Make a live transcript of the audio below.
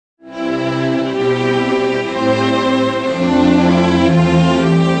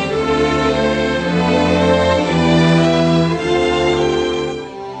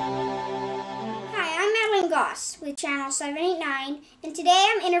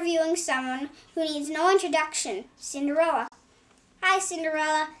interviewing someone who needs no introduction, Cinderella. Hi,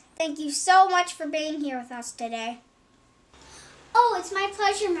 Cinderella. Thank you so much for being here with us today. Oh, it's my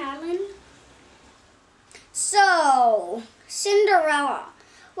pleasure, Madeline. So, Cinderella,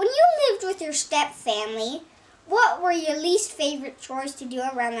 when you lived with your step-family, what were your least favorite chores to do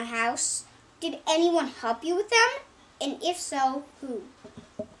around the house? Did anyone help you with them? And if so, who?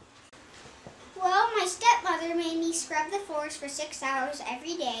 Well, my stepmother made me scrub the floors for 6 hours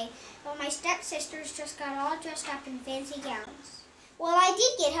every day, while my stepsisters just got all dressed up in fancy gowns. Well, I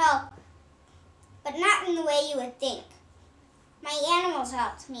did get help, but not in the way you would think. My animals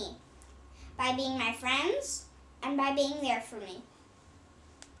helped me by being my friends and by being there for me.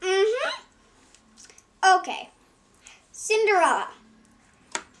 Okay, Cinderella,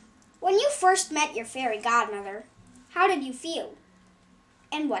 when you first met your fairy godmother, how did you feel?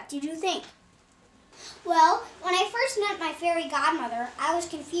 And what did you think? Well, when I first met my fairy godmother, I was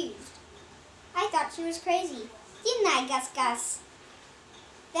confused. I thought she was crazy. Didn't I, Gus?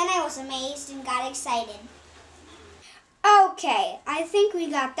 Then I was amazed and got excited. Okay, I think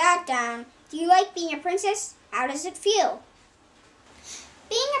we got that down. Do you like being a princess? How does it feel?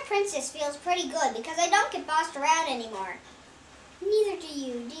 Being a princess feels pretty good because I don't get bossed around anymore. Neither do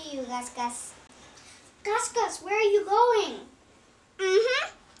you, Gus? Gus, where are you going?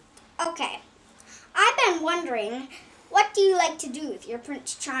 Okay. I've been wondering, what do you like to do with your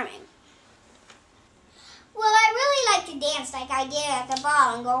Prince Charming? Well, I really like to dance like I did at the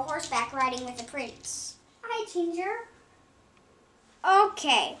ball and go horseback riding with the prince. Hi, Ginger.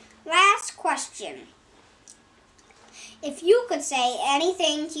 Okay, last question. If you could say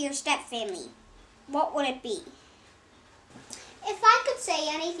anything to your stepfamily, what would it be? If I could say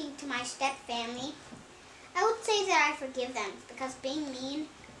anything to my stepfamily, I would say that I forgive them because being mean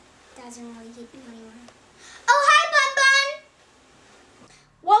doesn't really get you anywhere. Oh, hi, Bun Bun!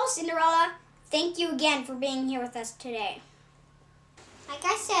 Well, Cinderella, thank you again for being here with us today. Like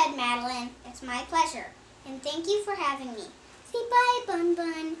I said, Madeline, it's my pleasure. And thank you for having me. Say bye, Bun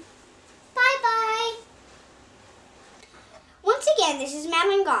Bun. Bye-bye. Once again, this is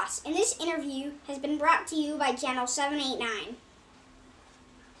Madeline Goss, and this interview has been brought to you by Channel 789.